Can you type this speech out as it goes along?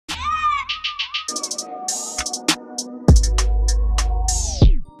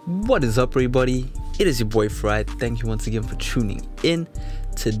What is up, everybody? It is your boy Farai. Thank you once again for tuning in.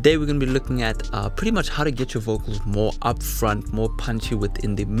 Today we're going to be looking at pretty much how to get your vocals more upfront, more punchy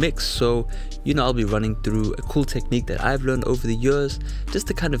within the mix. So, I'll be running through a cool technique that I've learned over the years just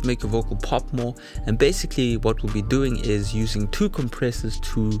to kind of make your vocal pop more. And basically what we'll be doing is using two compressors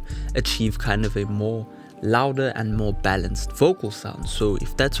to achieve kind of a more louder and more balanced vocal sound. So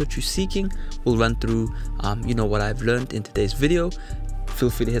if that's what you're seeking, we'll run through what I've learned in today's video. Feel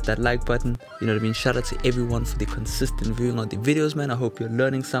free to hit that like button, shout out to everyone for the consistent viewing on the videos, man. I hope you're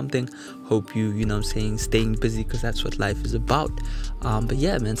learning something, hope you staying busy, because that's what life is about. But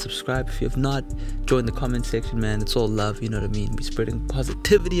yeah, man, subscribe if you have not, join the comment section, man. It's all love, be spreading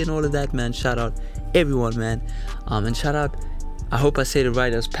positivity and all of that, man. Shout out everyone, man. And shout out, I hope I said it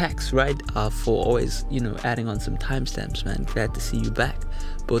right, as Pax, right, for always, adding on some timestamps, man. Glad to see you back.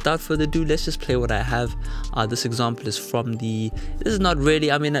 But without further ado, let's just play what I have. This example is from this is not really,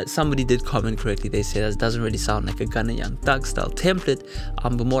 somebody did comment correctly. They say that doesn't really sound like a Gunna Young Thug style template,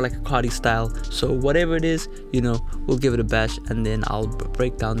 but more like a Cardi style. So whatever it is, we'll give it a bash, and then I'll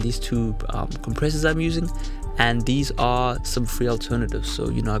break down these two compressors I'm using. And these are some free alternatives, so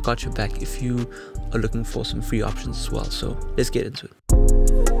I got your back if you are looking for some free options as well. So let's get into it.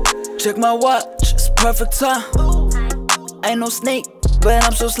 Check my watch, it's perfect time. Ain't no snake, but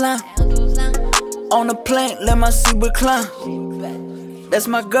I'm so slime. On the plane, let my seat recline. That's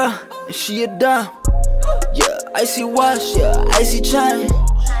my girl, and she a dime. Yeah, icy watch, yeah, icy chain.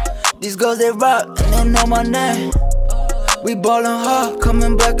 These girls they rock, and they know my name. We ballin' hard,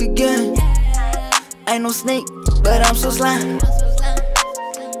 coming back again. Ain't no snake, but I'm so slime.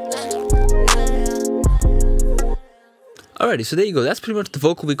 Alrighty, so there you go. That's pretty much the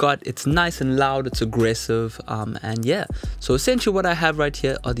vocal we got. It's nice and loud, it's aggressive, and yeah. So essentially what I have right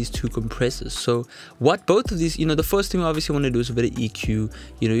here are these two compressors. So what both of these, the first thing we obviously want to do is a bit of EQ.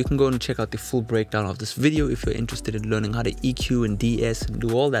 You can go and check out the full breakdown of this video if you're interested in learning how to EQ and DS and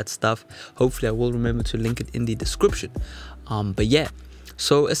do all that stuff. Hopefully I will remember to link it in the description. But yeah.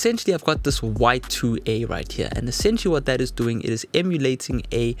 So essentially I've got this Y2A right here, and essentially what that is doing, it is emulating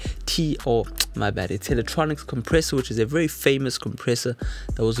a Teletronix compressor, which is a very famous compressor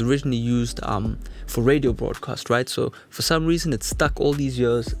that was originally used for radio broadcast, right? So for some reason it stuck all these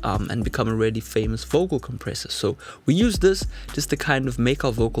years and become a really famous vocal compressor. So we use this just to kind of make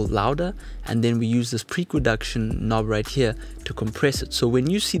our vocal louder, and then we use this pre-reduction knob right here to compress it. So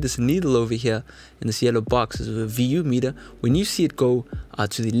when you see this needle over here in this yellow box, is a VU meter, when you see it go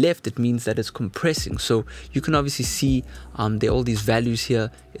to the left, it means that it's compressing. So you can obviously see there are all these values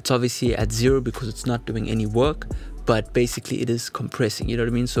here. It's obviously at 0 because it's not doing any work, but basically it is compressing,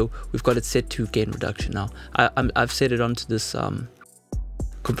 so we've got it set to gain reduction. Now I've set it onto this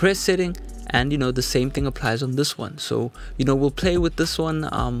compress setting, and the same thing applies on this one. So we'll play with this one.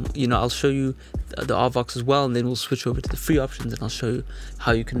 I'll show you the RVox as well, and then we'll switch over to the free options, and I'll show you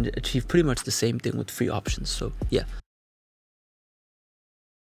how you can achieve pretty much the same thing with free options. So yeah.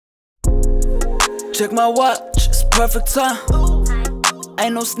 Check my watch, it's perfect time.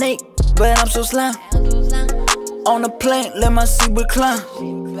 Ain't no snake, but I'm so slime. On the plane, let my seat recline.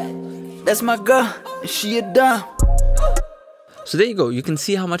 That's my girl, and she a dime. So there you go. You can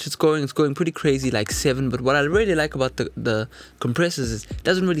see how much it's going. It's going pretty crazy, like 7. But what I really like about the compressors is it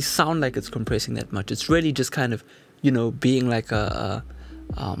doesn't really sound like it's compressing that much. It's really just kind of, being like a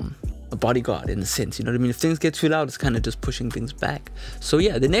bodyguard in a sense, If things get too loud, it's kind of just pushing things back. So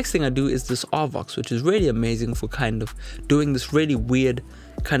yeah, the next thing I do is this RVox, which is really amazing for kind of doing this really weird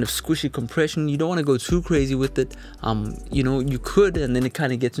kind of squishy compression. You don't want to go too crazy with it. You could, and then it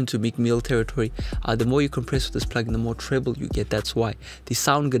kind of gets into Meek Mill territory. The more you compress with this plugin, the more treble you get. That's why the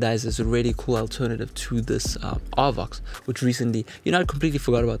SoundGoodizer is a really cool alternative to this RVox, which recently, I completely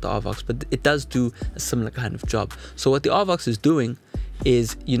forgot about the RVox, but it does do a similar kind of job. So what the RVox is doing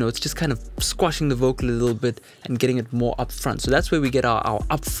is, it's just kind of squashing the vocal a little bit and getting it more upfront. So that's where we get our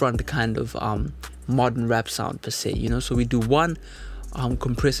upfront kind of modern rap sound per se, So we do one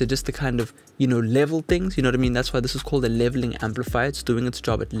compressor just to kind of level things, That's why this is called a leveling amplifier. It's doing its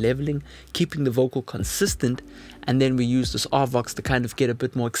job at leveling, keeping the vocal consistent. And then we use this RVox to kind of get a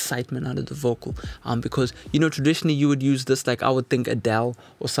bit more excitement out of the vocal, because traditionally you would use this, like I would think Adele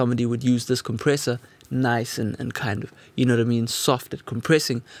or somebody would use this compressor nice and kind of, soft at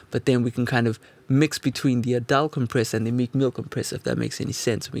compressing, but then we can kind of mix between the Adele compressor and the Meek Mill compressor, if that makes any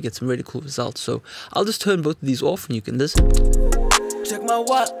sense, and we get some really cool results. So I'll just turn both of these off and you can listen. Check my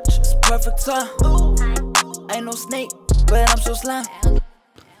watch, it's perfect time. Ain't no snake, but I'm so slime.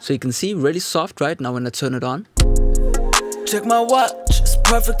 So you can see really soft right now when I turn it on. Check my watch, it's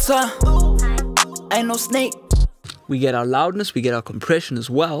perfect time. Ain't no snake. we get our loudness, we get our compression as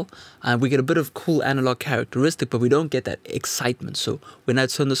well, and we get a bit of cool analog characteristic, but we don't get that excitement. So when I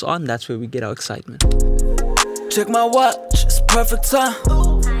turn this on, that's where we get our excitement. Check my watch, it's perfect time.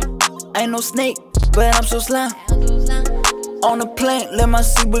 Ain't no snake, but I'm so slime. On the plane, let my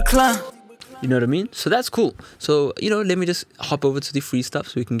seat recline. You know what I mean? So that's cool. So, you know, let me just hop over to the free stuff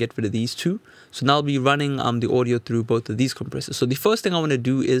so we can get rid of these two. So now I'll be running the audio through both of these compressors. So the first thing I want to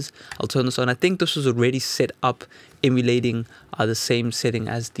do is I'll turn this on. I think this was already set up emulating the same setting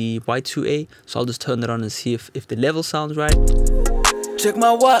as the Y2A. So I'll just turn it on and see if the level sounds right. Check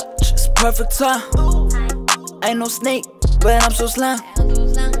my watch, it's perfect time. Ain't no snake, but I'm so slime.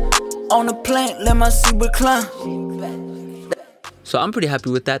 On the plane, let my seat recline. So I'm pretty happy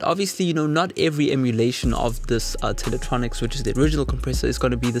with that. Obviously, you know, not every emulation of this Teletronics, which is the original compressor, is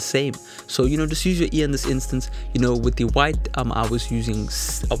going to be the same. So, you know, just use your ear in this instance. You know, with the white, I was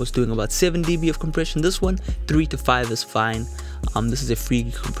doing about 7 dB of compression. This one, 3 to 5 is fine. This is a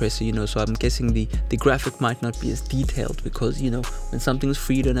free compressor, you know, so I'm guessing the graphic might not be as detailed because, you know, when something's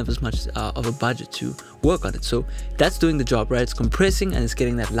free, you don't have as much of a budget to work on it. So that's doing the job, right? It's compressing and it's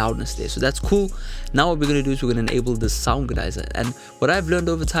getting that loudness there. So that's cool. Now what we're going to do is we're going to enable this SoundGoodizer. And what I've learned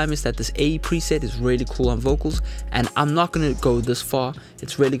over time is that this AE preset is really cool on vocals, and I'm not going to go this far.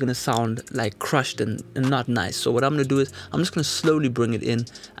 It's really going to sound like crushed and not nice. So what I'm going to do is I'm just going to slowly bring it in,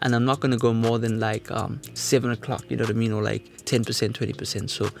 and I'm not going to go more than like 7 o'clock, you know what I mean, or like 10%, 20%.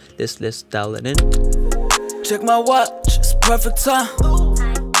 So let's dial that in. Check my watch, it's perfect time.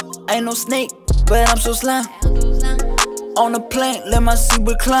 Ain't no snake, but I'm so slime. On the plane, let my seat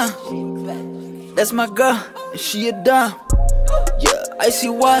recline. That's my girl, and she a dime. Yeah, icy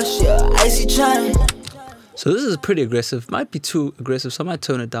watch, yeah, icy chain. So this is pretty aggressive. Might be too aggressive, so I might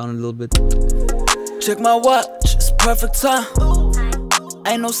tone it down a little bit. Check my watch, it's perfect time.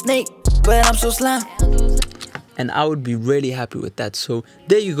 Ain't no snake, but I'm so slime. And I would be really happy with that. So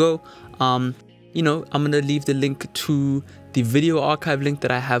there you go. You know, I'm gonna leave the link to the video archive link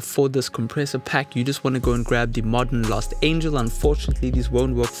that I have for this compressor pack. You just want to go and grab the Modern Lost Angel. Unfortunately, these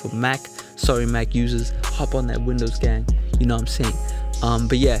won't work for Mac. Sorry, Mac users. Hop on that Windows gang. You know what I'm saying?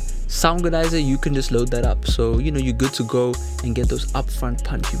 But yeah, SoundGoodizer, you can just load that up. So, you know, you're good to go and get those upfront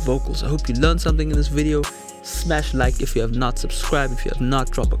punchy vocals. I hope you learned something in this video. Smash like if you have not subscribed. If you have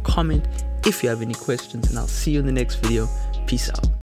not, drop a comment if you have any questions. And I'll see you in the next video. Peace out.